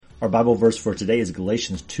Our Bible verse for today is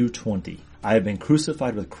Galatians 2:20. I have been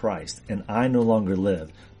crucified with Christ, and I no longer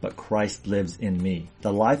live, but Christ lives in me.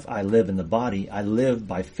 The life I live in the body, I live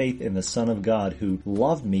by faith in the Son of God who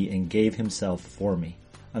loved me and gave himself for me.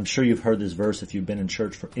 I'm sure you've heard this verse if you've been in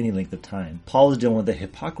church for any length of time. Paul is dealing with the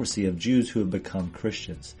hypocrisy of Jews who have become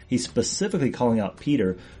Christians. He's specifically calling out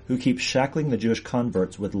Peter, who keeps shackling the Jewish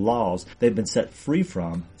converts with laws they've been set free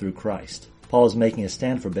from through Christ. Paul is making a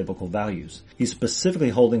stand for biblical values. He's specifically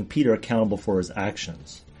holding Peter accountable for his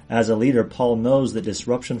actions. As a leader, Paul knows that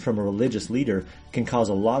disruption from a religious leader can cause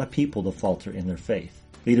a lot of people to falter in their faith.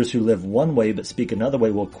 Leaders who live one way but speak another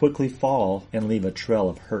way will quickly fall and leave a trail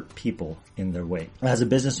of hurt people in their wake. As a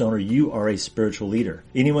business owner, you are a spiritual leader.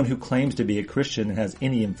 Anyone who claims to be a Christian and has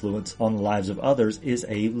any influence on the lives of others is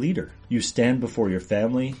a leader. You stand before your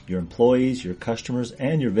family, your employees, your customers,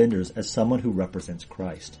 and your vendors as someone who represents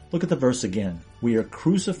Christ. Look at the verse again. We are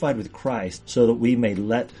crucified with Christ so that we may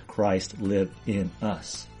let Christ live in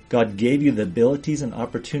us. God gave you the abilities and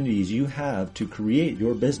opportunities you have to create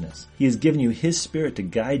your business. He has given you His Spirit to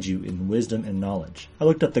guide you in wisdom and knowledge. I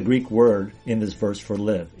looked up the Greek word in this verse for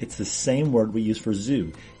live. It's the same word we use for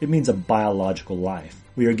zoo. It means a biological life.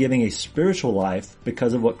 We are giving a spiritual life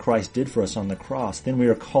because of what Christ did for us on the cross. Then we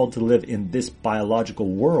are called to live in this biological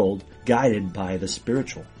world guided by the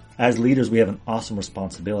spiritual. As leaders, we have an awesome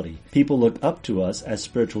responsibility. People look up to us as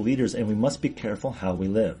spiritual leaders, and we must be careful how we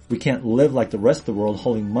live. We can't live like the rest of the world,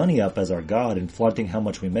 holding money up as our God and flaunting how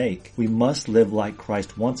much we make. We must live like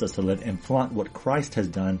Christ wants us to live and flaunt what Christ has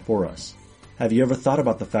done for us. Have you ever thought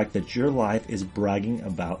about the fact that your life is bragging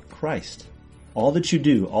about Christ? All that you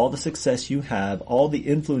do, all the success you have, all the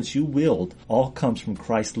influence you wield, all comes from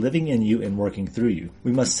Christ living in you and working through you.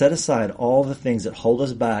 We must set aside all the things that hold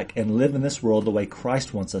us back and live in this world the way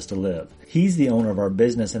Christ wants us to live. He's the owner of our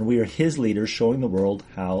business, and we are His leaders showing the world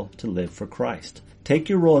how to live for Christ. Take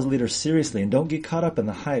your role as leader seriously and don't get caught up in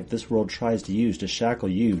the hype this world tries to use to shackle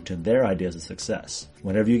you to their ideas of success.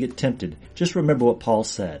 Whenever you get tempted, just remember what Paul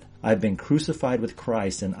said. I've been crucified with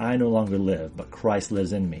Christ, and I no longer live, but Christ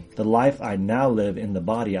lives in me. The life I now live in the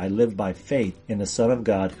body, I live by faith in the Son of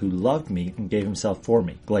God who loved me and gave Himself for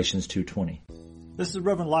me. Galatians 2:20. This is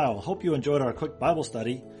Reverend Lyle. Hope you enjoyed our quick Bible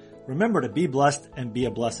study. Remember to be blessed and be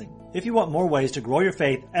a blessing. If you want more ways to grow your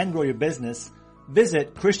faith and grow your business,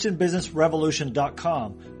 visit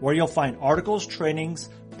ChristianBusinessRevolution.com, where you'll find articles, trainings,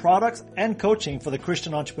 products, and coaching for the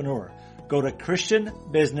Christian entrepreneur. Go to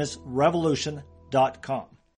ChristianBusinessRevolution.com.